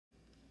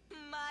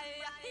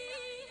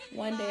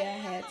One day I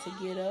had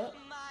to get up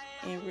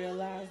and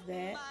realize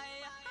that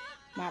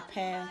my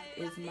path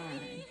is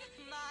mine.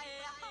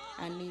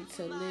 I need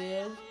to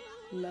live,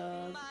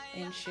 love,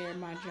 and share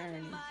my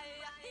journey.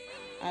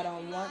 I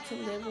don't want to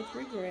live with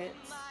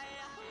regrets.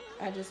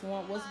 I just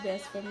want what's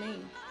best for me.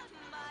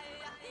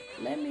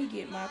 Let me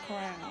get my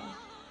crown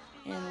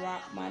and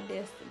rock my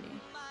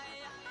destiny.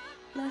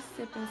 Let's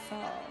sip and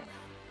solve.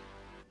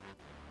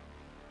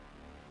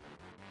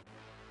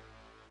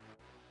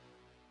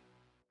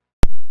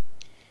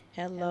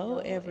 Hello,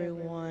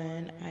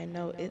 everyone. I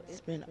know it's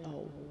been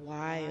a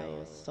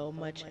while. So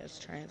much has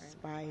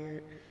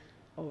transpired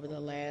over the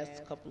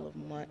last couple of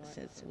months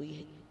since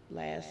we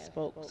last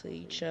spoke to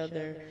each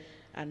other.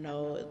 I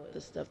know the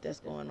stuff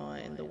that's going on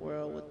in the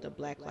world with the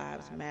Black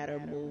Lives Matter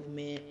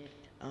movement.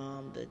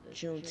 The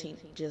Juneteenth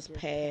just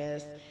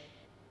passed.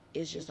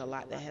 It's just a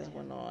lot that has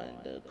went on.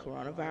 The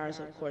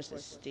coronavirus, of course,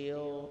 is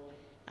still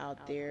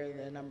out there.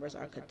 The numbers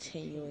are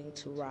continuing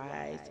to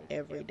rise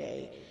every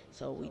day.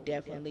 So we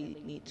definitely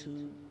need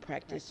to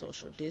practice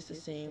social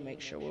distancing, make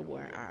sure we're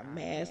wearing our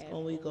mask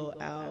when we go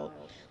out.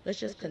 Let's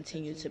just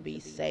continue to be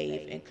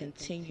safe and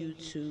continue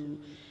to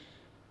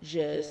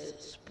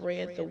just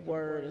spread the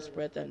word and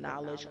spread the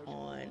knowledge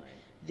on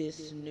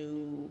this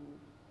new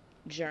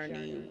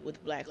journey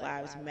with Black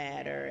Lives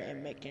Matter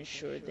and making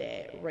sure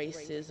that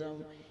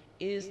racism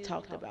is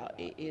talked about,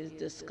 it is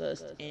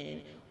discussed,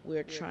 and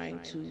we're trying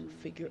to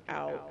figure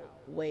out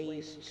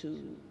ways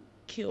to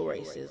kill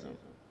racism.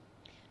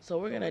 So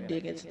we're going to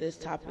dig into this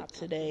topic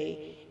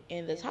today,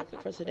 and the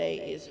topic for today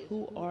is,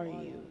 who are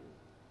you?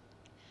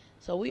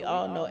 So we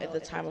all know at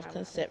the time of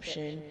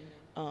conception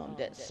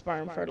that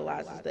sperm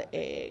fertilizes the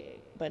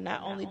egg, but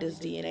not only does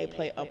DNA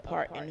play a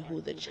part in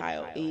who the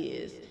child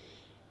is,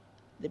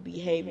 the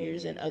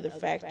behaviors and other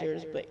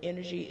factors, but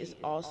energy is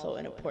also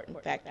an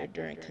important factor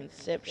during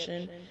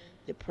conception,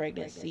 the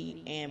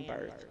pregnancy, and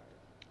birth.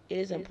 It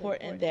is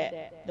important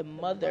that the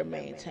mother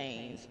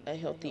maintains a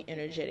healthy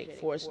energetic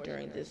force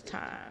during this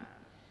time.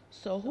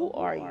 So, who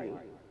are you?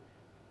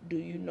 Do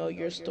you know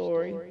your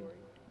story?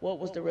 What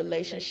was the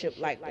relationship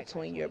like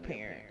between your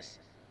parents?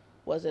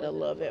 Was it a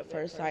love at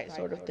first sight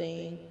sort of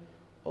thing,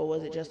 or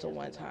was it just a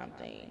one time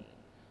thing?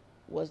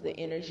 Was the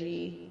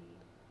energy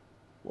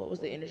What was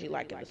the energy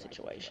like in the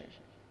situation?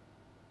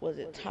 Was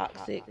it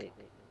toxic?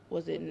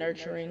 Was it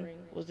nurturing?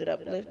 Was it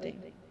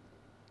uplifting?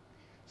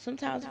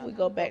 Sometimes if we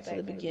go back to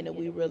the beginning,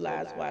 we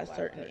realize why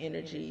certain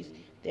energies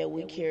that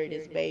we carried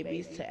as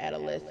babies to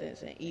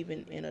adolescence and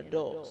even in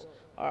adults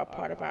are a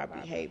part of our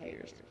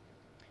behaviors.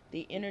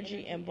 The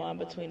energy and bond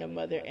between a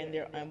mother and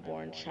their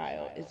unborn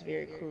child is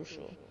very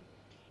crucial.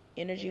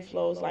 Energy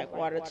flows like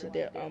water to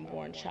their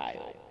unborn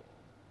child.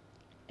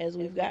 As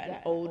we've gotten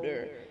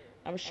older,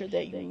 I'm sure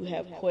that you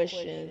have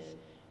questions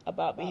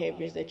about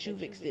behaviors that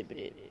you've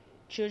exhibited.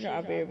 Children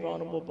are very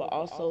vulnerable, but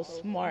also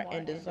smart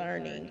and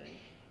discerning.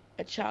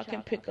 A child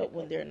can pick up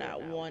when they're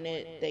not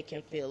wanted, they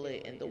can feel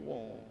it in the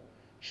womb.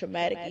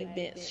 Traumatic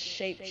events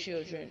shape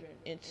children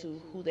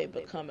into who they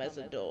become as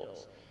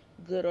adults,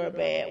 good or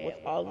bad. With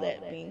all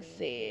that being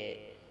said,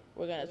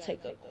 we're going to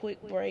take a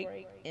quick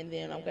break, and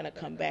then I'm going to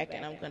come back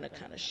and I'm going to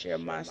kind of share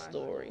my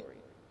story.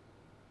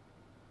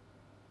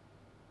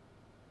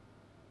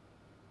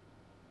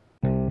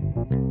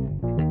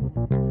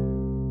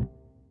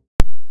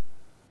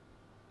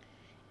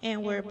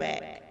 And we're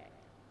back.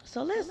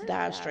 So let's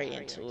dive straight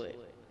into it.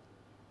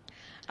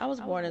 I was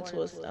born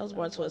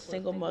to a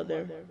single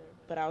mother,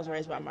 but I was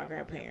raised by my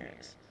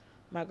grandparents.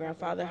 My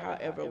grandfather,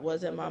 however,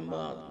 wasn't my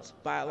mom's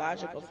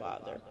biological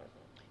father.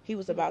 He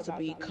was about to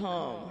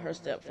become her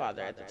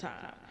stepfather at the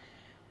time.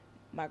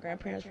 My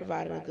grandparents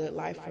provided a good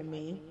life for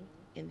me,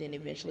 and then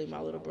eventually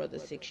my little brother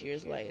 6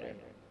 years later.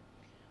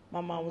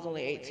 My mom was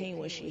only 18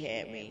 when she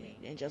had me,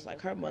 and just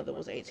like her mother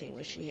was 18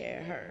 when she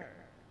had her.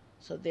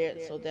 So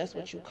that's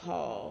what you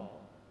call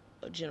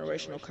a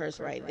generational curse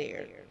right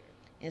there.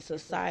 In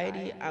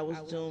society, I was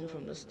doomed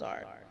from the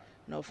start.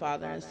 No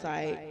father in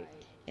sight,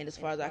 and as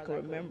far as I can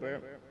remember,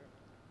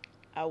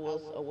 I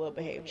was a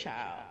well-behaved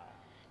child.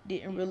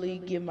 Didn't really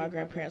give my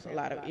grandparents a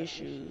lot of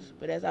issues,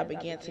 but as I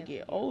began to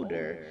get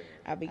older,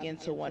 I began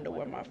to wonder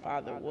where my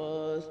father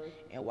was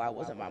and why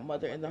wasn't my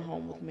mother in the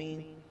home with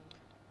me.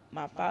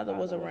 My father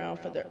was around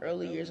for the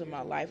early years of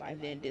my life and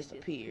then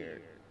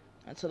disappeared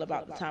until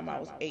about the time I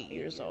was 8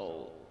 years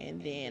old.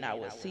 And then I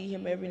would see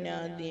him every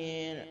now and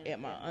then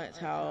at my aunt's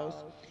house,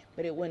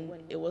 but it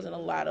wasn't a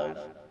lot of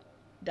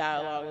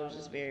dialogue, it was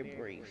just very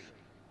brief.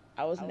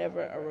 I was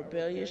never a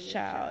rebellious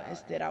child,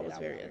 instead I was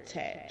very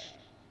attached.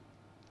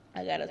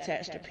 I got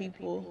attached to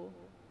people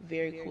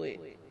very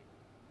quick.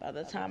 By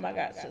the time I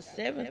got to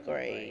seventh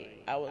grade,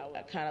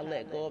 I kind of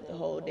let go of the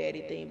whole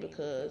daddy thing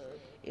because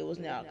it was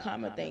now a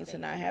common thing to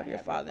not have your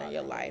father in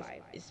your life,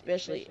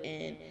 especially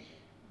in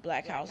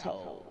black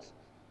households.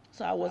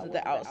 So I wasn't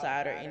the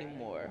outsider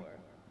anymore.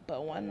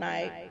 But one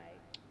night,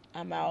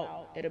 I'm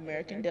out at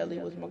American Deli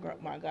with my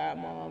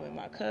godmom and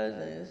my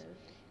cousins,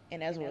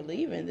 and as we're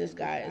leaving, this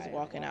guy is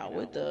walking out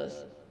with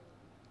us.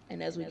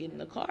 And as we get in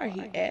the car,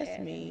 he asked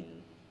me,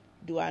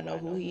 Do I know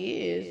who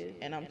he is?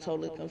 And I'm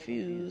totally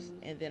confused.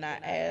 And then I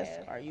ask,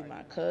 are you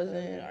my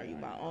cousin? Are you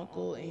my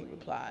uncle? And he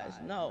replies,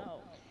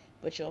 no,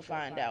 but you'll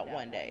find out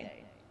one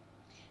day.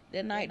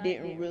 That night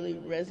didn't really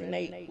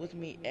resonate with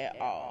me at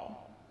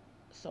all.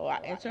 So I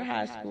enter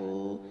high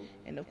school,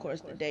 and of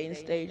course the dating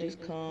stages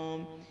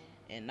come,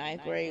 and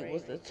ninth grade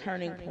was the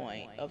turning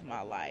point of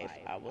my life.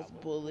 I was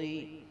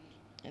bullied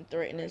and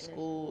threatened in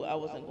school. I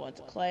wasn't going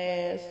to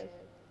class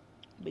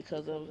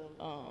because of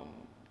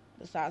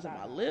the size of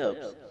my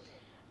lips.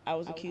 I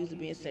was accused of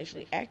being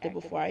sexually active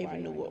before I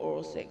even knew what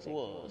oral sex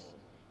was.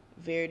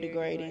 Very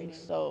degrading.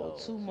 So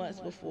 2 months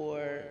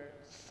before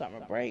summer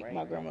break,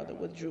 my grandmother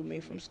withdrew me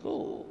from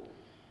school.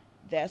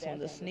 That's when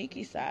the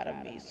sneaky side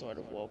of me sort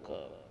of woke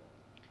up.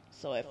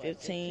 So at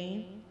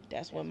 15,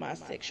 that's when my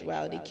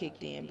sexuality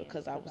kicked in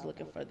because I was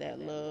looking for that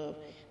love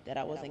that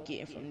I wasn't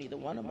getting from neither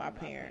one of my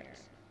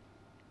parents.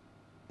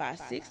 By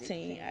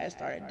 16, I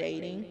started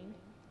dating.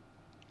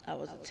 I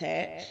was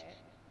attached.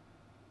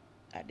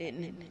 I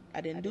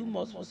didn't do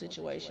multiple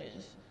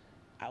situations.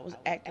 I was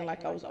acting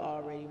like I was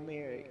already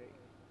married.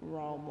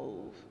 Wrong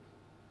move.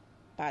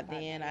 By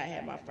then, I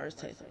had my first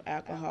taste of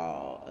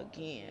alcohol.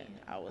 Again,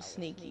 I was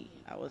sneaky.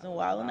 I wasn't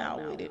wilding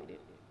out with it.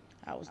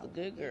 I was the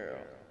good girl.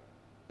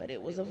 But it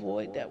was a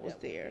void that was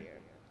there.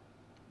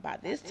 By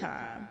this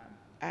time,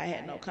 I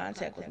had no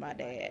contact with my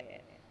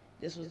dad.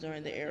 This was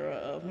during the era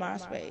of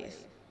MySpace.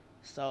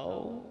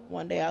 So,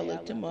 one day I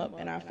looked him up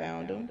and I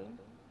found him.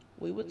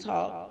 We would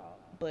talk,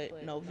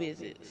 but no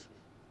visits.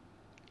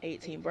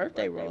 18th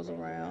birthday rolls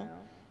around,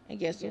 and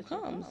guess who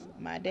comes?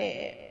 My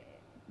dad.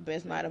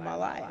 Best night of my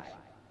life.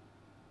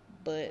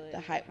 But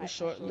the hype was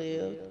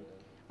short-lived.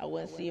 I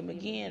wouldn't see him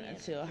again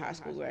until high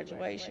school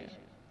graduation.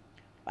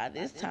 By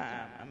this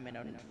time, I'm in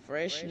a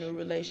fresh new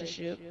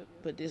relationship,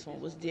 but this one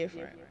was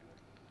different.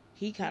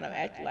 He kind of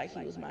acted like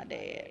he was my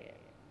dad.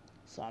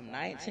 So I'm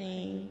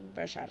 19,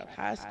 fresh out of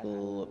high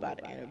school, about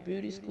to enter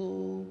beauty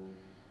school.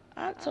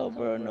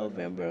 October or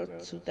November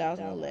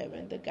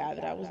 2011, the guy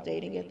that I was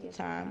dating at the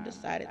time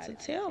decided to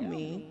tell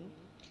me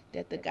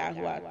that the guy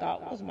who I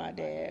thought was my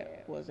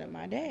dad wasn't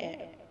my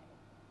dad.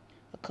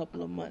 A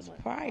couple of months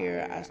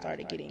prior, I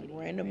started getting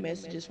random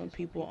messages from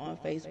people on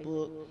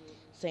Facebook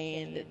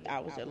saying that I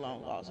was a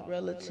long lost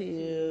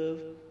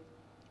relative.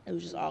 It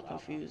was just all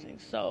confusing.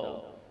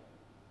 So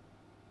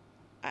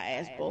I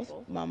asked both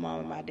my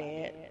mom and my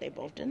dad. They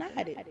both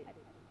denied it.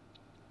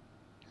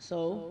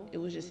 So it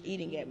was just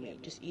eating at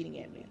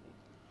me.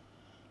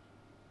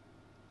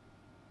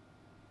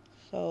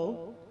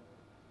 So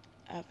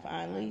I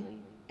finally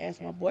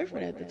asked my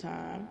boyfriend at the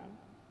time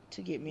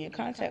to get me in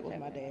contact with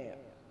my dad.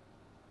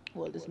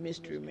 Well, this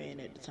mystery man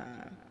at the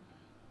time.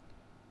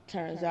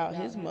 Turns out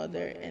his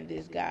mother and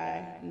this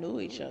guy knew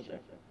each other,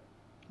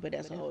 but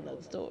that's a whole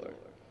nother story.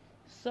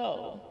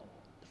 So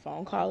the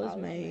phone call is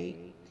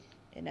made,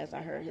 and as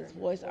I heard his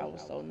voice, I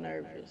was so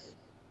nervous.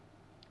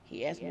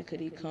 He asked me could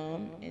he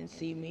come and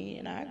see me,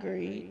 and I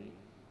agreed.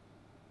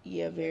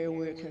 Yeah, very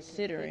weird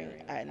considering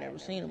I had never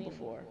seen him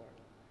before.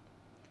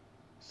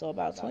 So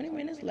about 20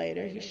 minutes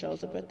later, he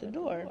shows up at the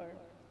door.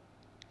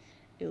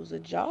 It was a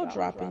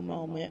jaw-dropping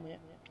moment.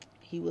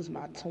 He was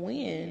my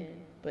twin,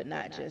 but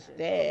not just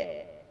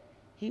that.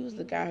 He was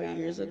the guy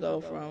who years ago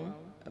from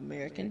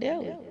American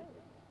Deli.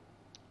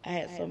 I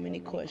had so many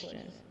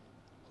questions.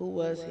 Who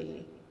was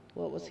he?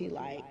 What was he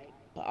like?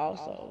 But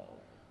also,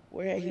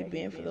 where had he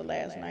been for the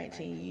last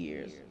 19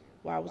 years?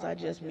 Why was I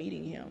just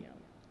meeting him?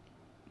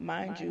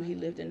 Mind you, he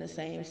lived in the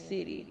same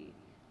city.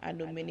 I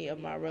knew many of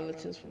my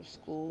relatives from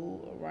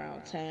school,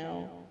 around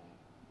town,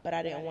 but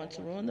I didn't want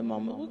to ruin the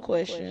moment with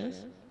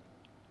questions.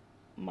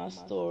 My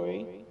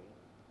story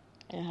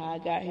and how I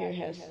got here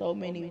has so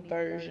many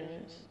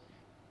versions,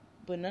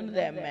 but none of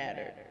that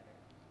mattered.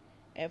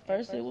 At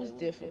first it was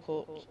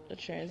difficult, the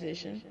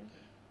transition,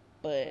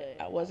 but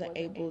I wasn't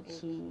able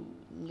to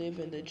live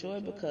in the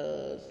joy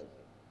because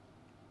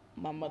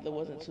my mother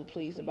wasn't too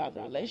pleased about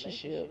the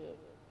relationship,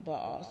 but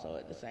also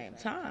at the same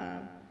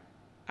time,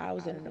 I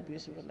was in an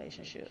abusive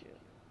relationship.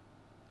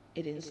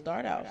 It didn't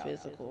start out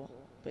physical,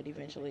 but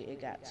eventually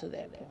it got to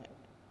that point.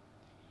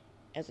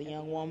 As a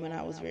young woman,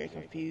 I was very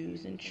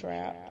confused and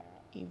trapped.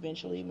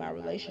 Eventually, my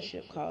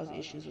relationship caused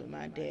issues with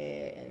my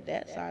dad and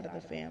that side of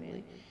the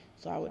family,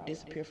 so I would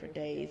disappear for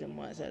days and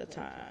months at a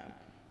time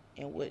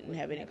and wouldn't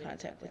have any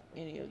contact with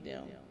any of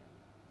them.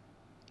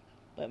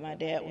 But my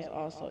dad was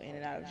also in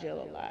and out of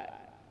jail a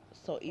lot,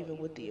 so even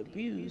with the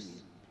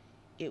abuse,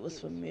 it was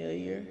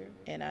familiar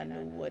and I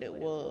knew what it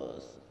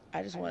was.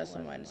 I just wanted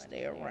someone to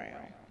stay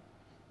around,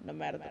 no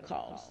matter the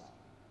cost.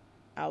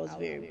 I was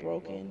very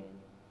broken.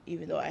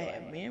 Even though I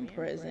had men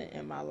present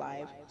in my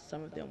life,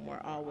 some of them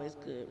weren't always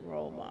good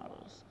role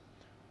models.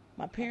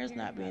 My parents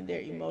not being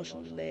there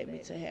emotionally led me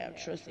to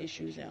have trust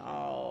issues in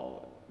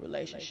all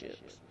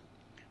relationships.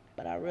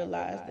 But I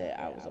realized that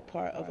I was a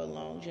part of a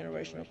long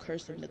generational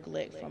curse of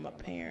neglect from a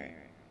parent.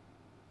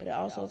 But it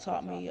also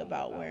taught me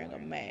about wearing a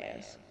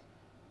mask.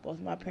 Both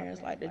my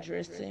parents liked to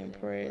dress to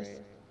impress,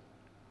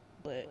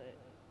 but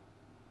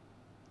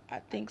I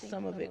think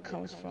some of it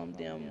comes from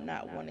them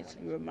not wanting to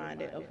be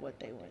reminded of what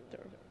they went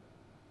through.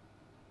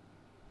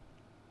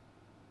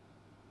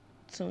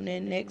 tune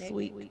in next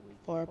week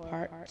for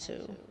part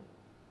 2.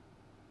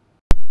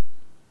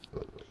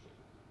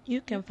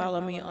 You can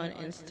follow me on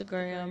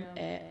Instagram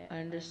at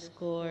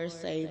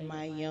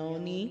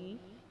 _SaveMyYoni,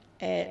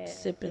 at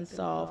Sip and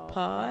Solve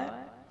Pod.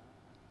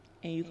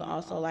 And you can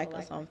also like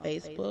us on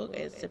Facebook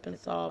at Sip and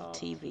Solve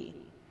TV.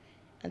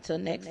 Until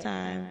next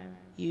time,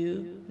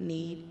 you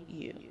need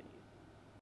you.